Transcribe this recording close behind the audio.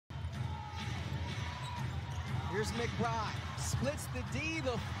Here's McBride, splits the D,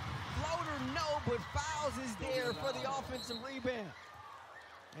 the floater no, but fouls is there for the offensive rebound.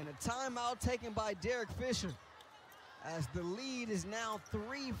 And a timeout taken by Derek Fisher, as the lead is now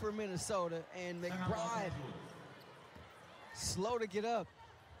 3 for Minnesota, and McBride slow to get up.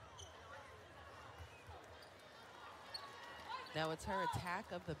 Now it's her attack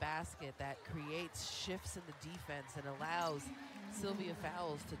of the basket that creates shifts in the defense and allows Sylvia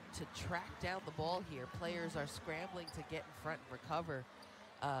Fowles to track down the ball here. Players are scrambling to get in front and recover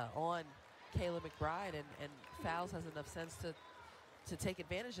on Kayla McBride, and Fowles has enough sense to take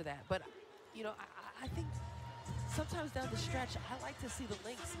advantage of that. But, you know, I think sometimes down the stretch, I like to see the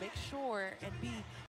Lynx make sure and be